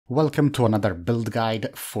Welcome to another build guide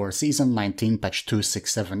for Season 19 patch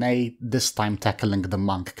 267A, this time tackling the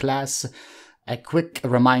Monk class. A quick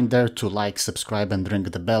reminder to like, subscribe and ring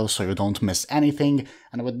the bell so you don't miss anything,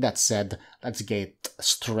 and with that said, let's get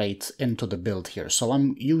straight into the build here. So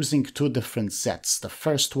I'm using two different sets. The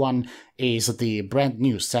first one is the brand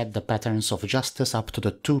new set, the Patterns of Justice up to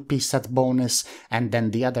the 2-piece set bonus, and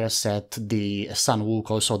then the other set, the Sun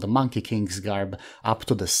Wukong, so the Monkey King's Garb, up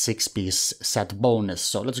to the 6-piece set bonus.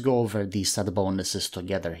 So let's go over these set bonuses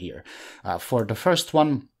together here. For the first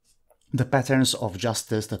one, the Patterns of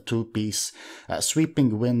Justice, the 2-piece,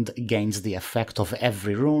 Sweeping Wind gains the effect of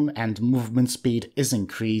every rune, and movement speed is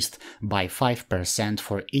increased by 5%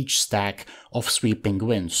 for each stack of Sweeping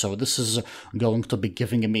Wind. So this is going to be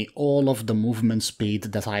giving me all of the movement speed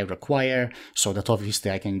that I require, so that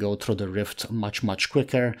obviously I can go through the rift much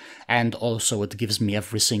quicker, and also it gives me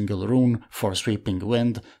every single rune for Sweeping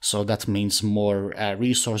Wind, so that means more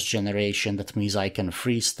resource generation, that means I can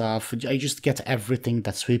free stuff. I just get everything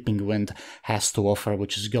that Sweeping Wind has to offer,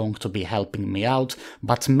 which is going to be helping me out,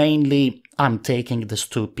 but mainly I'm taking this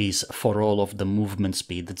 2-piece for all of the movement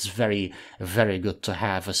speed. It's very good to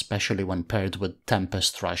have, especially when paired with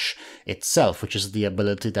Tempest Rush itself, which is the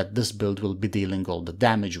ability that this build will be dealing all the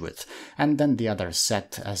damage with. And then the other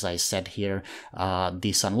set, as I said here,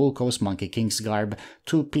 the Sun Wukong's Monkey King's Garb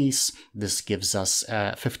 2-piece. This gives us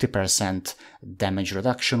 50% damage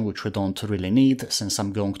reduction, which we don't really need since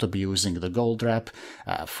I'm going to be using the gold wrap.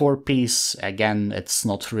 4-piece, again, it's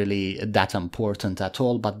not really that important at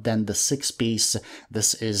all, but then the 6-piece,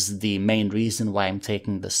 this is the main reason why I'm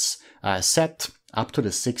taking this set up to the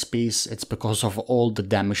 6-piece. It's because of all the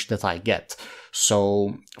damage that I get.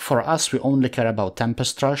 So for us, we only care about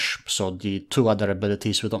Tempest Rush, so the two other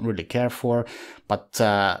abilities we don't really care for, but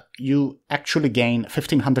you actually gain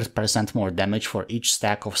 1500% more damage for each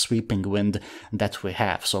stack of Sweeping Wind that we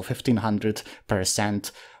have. So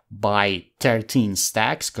 1500% by 13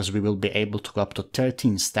 stacks, because we will be able to go up to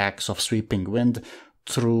 13 stacks of Sweeping Wind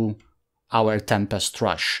through our Tempest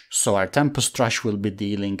Rush. So our Tempest Rush will be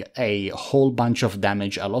dealing a whole bunch of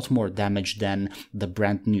damage, a lot more damage than the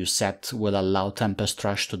brand new set will allow Tempest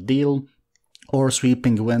Rush to deal, or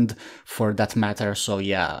Sweeping Wind for that matter. So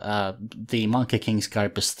yeah, the Monkey King's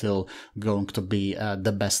Garb is still going to be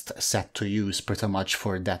the best set to use pretty much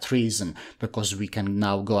for that reason, because we can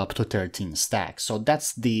now go up to 13 stacks. So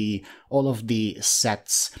that's all of the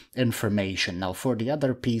sets information. Now for the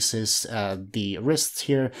other pieces, the wrists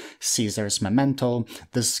here, Caesar's Memento,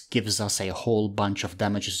 this gives us a whole bunch of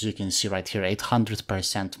damage, as you can see right here,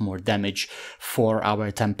 800% more damage for our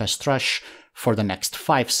Tempest Rush for the next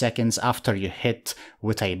 5 seconds after you hit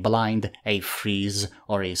with a blind, a freeze,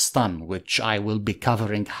 or a stun, which I will be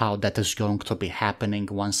covering how that is going to be happening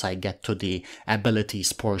once I get to the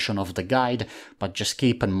abilities portion of the guide, but just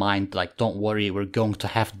keep in mind, like, don't worry, we're going to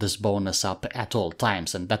have this bonus up at all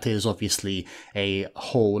times, and that is obviously a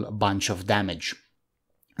whole bunch of damage.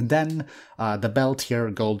 Then the belt here,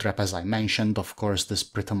 gold wrap, as I mentioned. Of course, this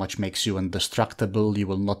pretty much makes you indestructible. You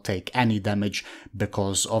will not take any damage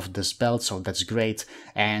because of this belt, so that's great.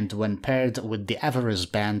 And when paired with the Avarice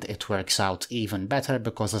band, it works out even better,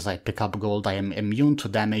 because as I pick up gold, I am immune to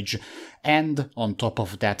damage, and on top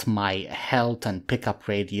of that, my health and pickup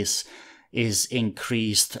radius is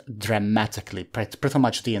increased dramatically, pretty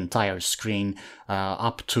much the entire screen,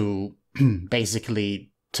 up to basically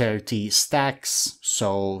 30 stacks,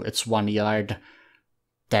 so it's 1 yard,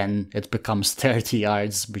 then it becomes 30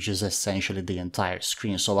 yards, which is essentially the entire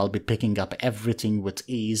screen. So I'll be picking up everything with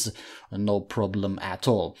ease, no problem at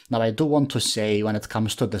all. Now I do want to say, when it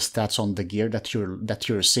comes to the stats on the gear that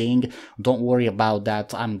you're seeing, don't worry about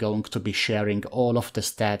that. I'm going to be sharing all of the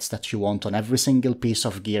stats that you want on every single piece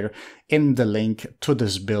of gear in the link to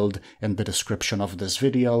this build in the description of this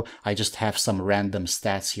video. I just have some random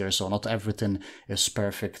stats here, so not everything is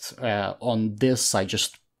perfect. On this, I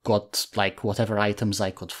just got like whatever items I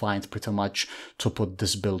could find pretty much to put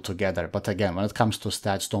this build together. But again, when it comes to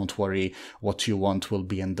stats, don't worry, what you want will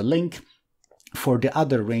be in the link. For the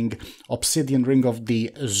other ring, Obsidian Ring of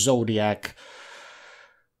the Zodiac,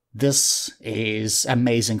 this is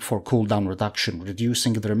amazing for cooldown reduction,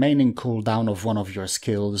 reducing the remaining cooldown of one of your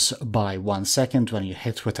skills by 1 second when you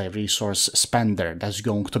hit with a resource spender. That's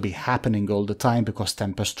going to be happening all the time because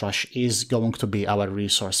Tempest Rush is going to be our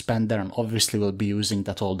resource spender, and obviously we'll be using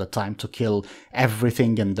that all the time to kill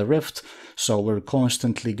everything in the rift. So we're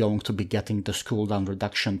constantly going to be getting this cooldown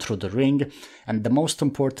reduction through the ring. And the most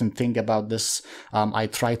important thing about this, I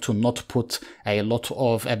try to not put a lot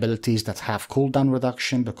of abilities that have cooldown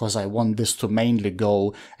reduction, because I want this to mainly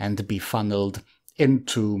go and be funneled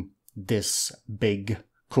into this big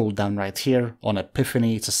cooldown right here. On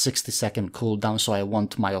Epiphany, it's a 60-second cooldown, so I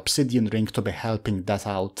want my Obsidian Ring to be helping that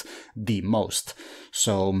out the most.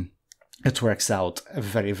 So it works out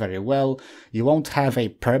very, very well. You won't have a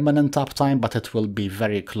permanent uptime, but it will be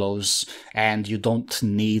very close, and you don't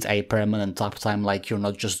need a permanent uptime, like you're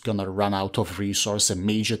not just gonna run out of resource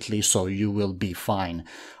immediately, so you will be fine.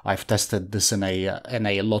 I've tested this in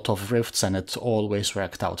a lot of rifts, and it always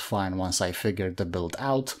worked out fine once I figured the build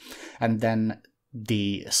out. And then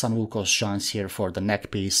the San Wukong's chance here for the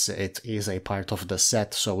neck piece, it is a part of the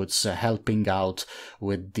set, so it's helping out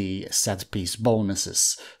with the set piece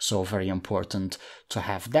bonuses, so very important to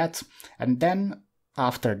have that. And then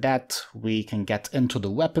after that we can get into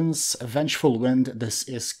the weapons. Vengeful Wind, this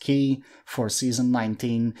is key for Season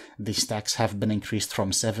 19. The stacks have been increased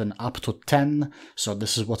from 7 up to 10, so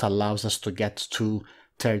this is what allows us to get to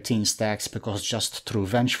 13 stacks, because just through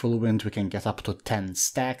Vengeful Wind we can get up to 10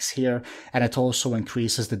 stacks here, and it also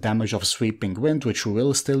increases the damage of Sweeping Wind, which we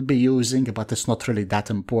will still be using, but it's not really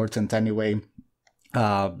that important anyway.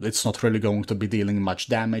 It's not really going to be dealing much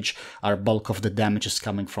damage. Our bulk of the damage is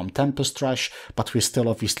coming from Tempest Rush, but we still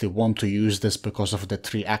obviously want to use this because of the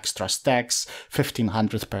 3 extra stacks,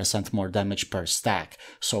 1500% more damage per stack,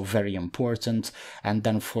 so very important. And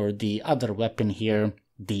then for the other weapon here,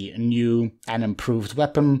 the new and improved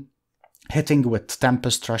weapon, hitting with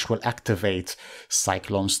Tempest Rush will activate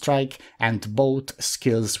Cyclone Strike, and both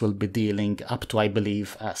skills will be dealing up to, I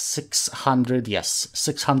believe,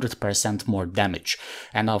 600% more damage.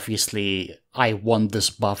 And obviously I want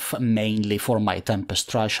this buff mainly for my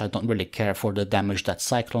Tempest Rush. I don't really care for the damage that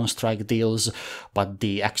Cyclone Strike deals, but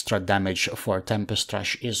the extra damage for Tempest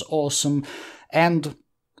Rush is awesome. And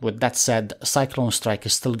with that said, Cyclone Strike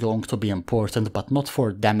is still going to be important, but not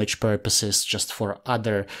for damage purposes, just for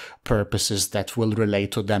other purposes that will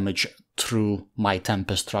relate to damage through my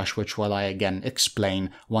Tempest Rush, which will I again explain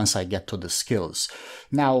once I get to the skills.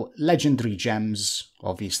 Now, legendary gems,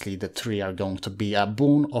 obviously the 3 are going to be a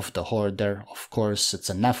boon of the Hoarder. Of course, it's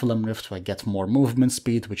a Nephilim Rift, where I get more movement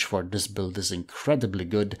speed, which for this build is incredibly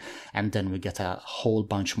good, and then we get a whole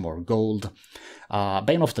bunch more gold.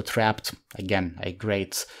 Bane of the Trapped, again, a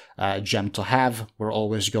great gem to have. We're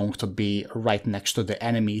always going to be right next to the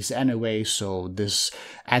enemies anyway, so this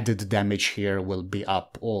added damage here will be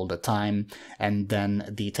up all the time. And then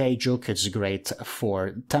the Taejuk is great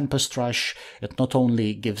for Tempest Rush. It not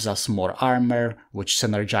only gives us more armor, which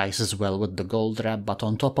synergizes well with the gold wrap, but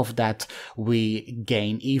on top of that we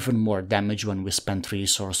gain even more damage when we spend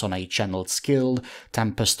resource on a channeled skill.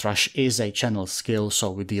 Tempest Rush is a channel skill,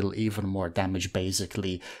 so we deal even more damage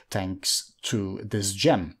basically thanks to this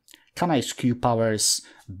gem. Kanai's Q powers,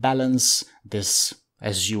 balance, this,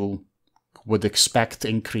 as you would expect,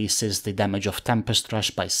 increases the damage of Tempest Rush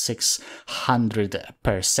by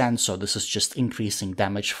 600%, so this is just increasing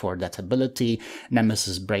damage for that ability.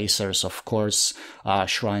 Nemesis Bracers, of course,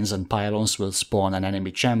 Shrines and Pylons will spawn an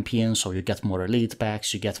enemy champion, so you get more elite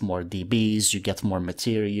packs, you get more DBs, you get more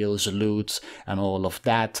materials, loot, and all of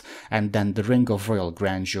that. And then the Ring of Royal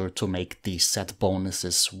Grandeur to make the set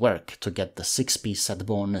bonuses work, to get the 6-piece set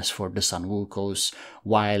bonus for the San Wukong's,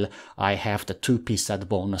 while I have the 2-piece set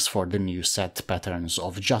bonus for the new set Patterns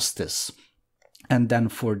of Justice. And then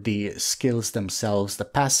for the skills themselves, the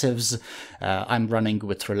passives, I'm running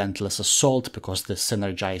with Relentless Assault because this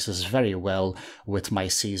synergizes very well with my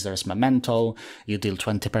Caesar's Memento. You deal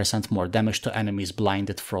 20% more damage to enemies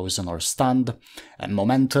blinded, frozen, or stunned. And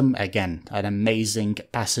Momentum, again, an amazing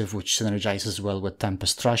passive which synergizes well with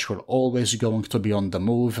Tempest Rush. We're always going to be on the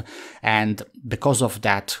move, and because of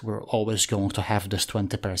that, we're always going to have this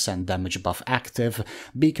 20% damage buff active.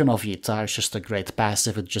 Beacon of Yitar is just a great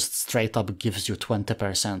passive. It just straight up gives you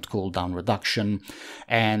 20% cooldown reduction,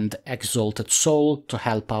 and Exalted Soul to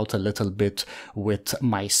help out a little bit with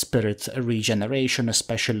my spirit regeneration,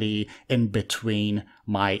 especially in between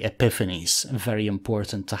my epiphanies. Very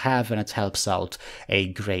important to have, and it helps out a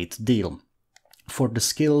great deal. For the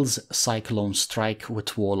skills, Cyclone Strike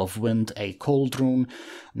with Wall of Wind, a cold rune.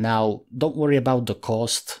 Now, don't worry about the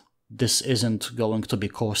cost. This isn't going to be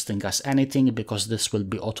costing us anything because this will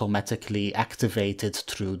be automatically activated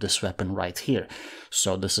through this weapon right here.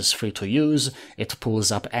 So this is free to use. It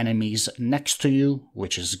pulls up enemies next to you,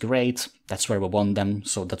 which is great. That's where we want them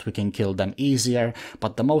so that we can kill them easier.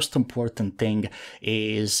 But the most important thing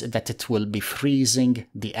is that it will be freezing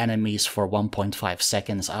the enemies for 1.5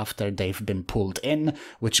 seconds after they've been pulled in,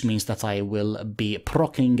 which means that I will be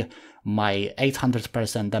proccing my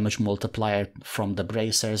 800% damage multiplier from the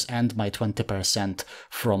bracers and my 20%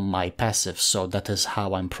 from my passive. So that is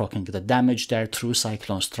how I'm proccing the damage there through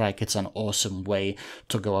Cyclone Strike. It's an awesome way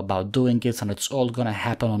to go about doing it, and it's all gonna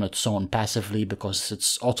happen on its own passively because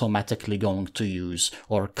it's automatically going to use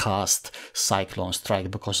or cast Cyclone Strike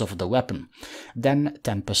because of the weapon. Then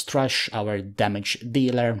Tempest Rush, our damage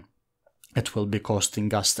dealer. It will be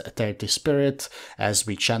costing us 30 spirit as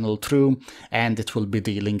we channel through, and it will be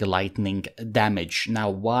dealing lightning damage. Now,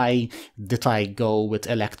 why did I go with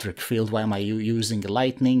electric field? Why am I using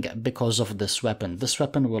lightning? Because of this weapon. This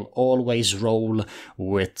weapon will always roll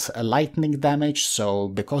with lightning damage, so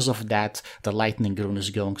because of that, the lightning rune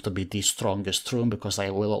is going to be the strongest rune, because I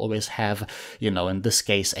will always have, you know, in this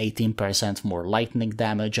case, 18% more lightning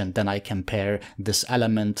damage, and then I compare this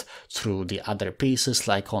element through the other pieces,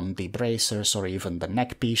 like on the brace or even the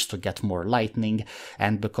neck piece, to get more lightning.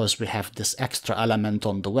 And because we have this extra element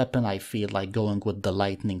on the weapon, I feel like going with the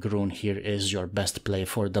lightning rune here is your best play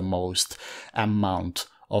for the most amount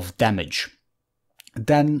of damage.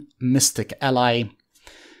 Then Mystic Ally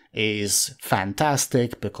is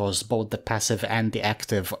fantastic because both the passive and the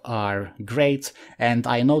active are great, and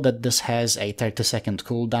I know that this has a 30-second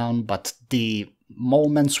cooldown, but the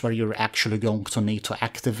moments where you're actually going to need to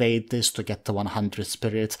activate this to get the 100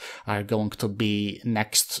 spirit are going to be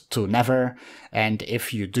next to never. And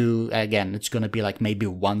if you do, again, it's going to be like maybe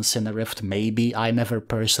once in a rift, maybe. I never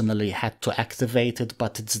personally had to activate it,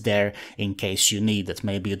 but it's there in case you need it.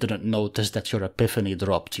 Maybe you didn't notice that your epiphany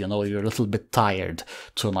dropped, you know, you're a little bit tired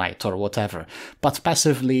tonight or whatever. But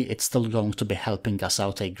passively, it's still going to be helping us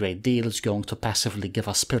out a great deal. It's going to passively give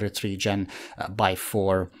us spirit regen by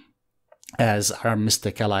 4, as our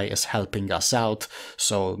Mystic Ally is helping us out,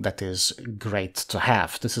 so that is great to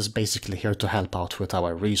have. This is basically here to help out with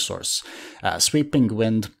our resource. Sweeping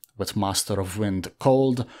Wind with Master of Wind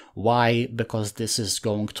Cold. Why? Because this is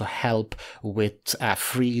going to help with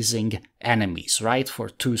freezing enemies, right, for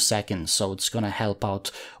 2 seconds. So it's going to help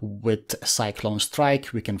out with Cyclone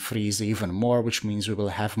Strike. We can freeze even more, which means we will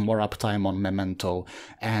have more uptime on Memento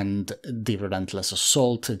and the Relentless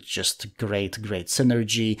Assault. It's just great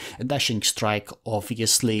synergy. Dashing Strike,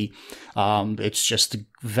 obviously, it's just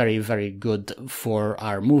very, very good for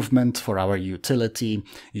our movement, for our utility.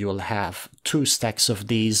 You will have 2 stacks of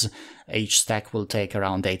these. Each stack will take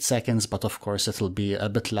around 8 seconds, but of course it'll be a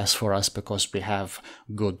bit less for us because we have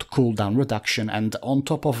good cooldown reduction. And on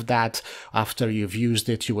top of that, after you've used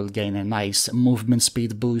it, you will gain a nice movement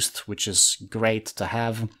speed boost, which is great to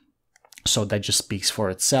have. So that just speaks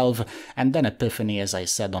for itself. And then Epiphany, as I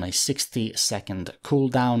said, on a 60-second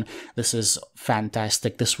cooldown. This is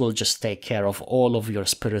fantastic. This will just take care of all of your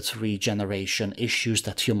spirit regeneration issues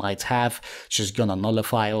that you might have. It's just gonna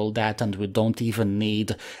nullify all that, and we don't even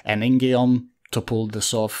need an Ingium to pull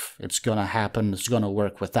this off. It's gonna happen, it's gonna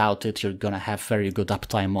work without it. You're gonna have very good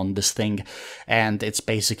uptime on this thing, and it's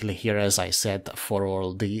basically here, as I said, for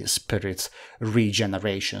all the spirit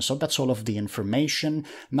regeneration. So that's all of the information.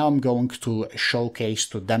 Now I'm going to showcase,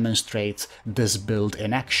 to demonstrate this build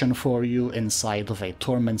in action for you inside of a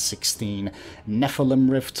Torment 16 Nephilim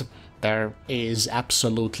Rift. There is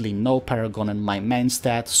absolutely no Paragon in my main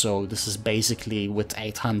stat, so this is basically with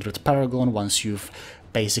 800 Paragon once you've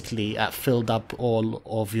basically filled up all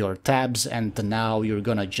of your tabs, and now you're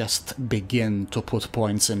gonna just begin to put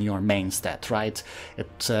points in your main stat, right?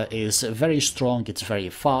 It is very strong, it's very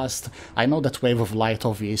fast. I know that Wave of Light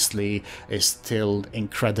obviously is still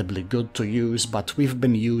incredibly good to use, but we've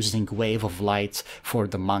been using Wave of Light for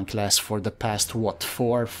the monk class for the past, what,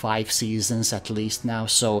 4 or 5 seasons at least now,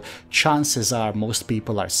 so chances are most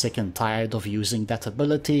people are sick and tired of using that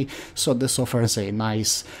ability, so this offers a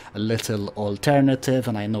nice little alternative.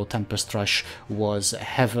 And I know Tempest Rush was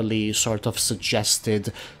heavily sort of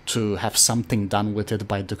suggested to have something done with it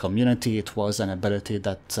by the community. It was an ability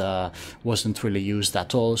that wasn't really used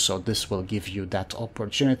at all, so this will give you that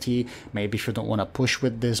opportunity. Maybe if you don't want to push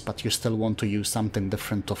with this, but you still want to use something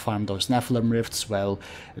different to farm those Nephilim Rifts, well,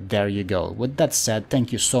 there you go. With that said,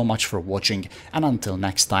 thank you so much for watching, and until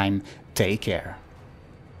next time, take care.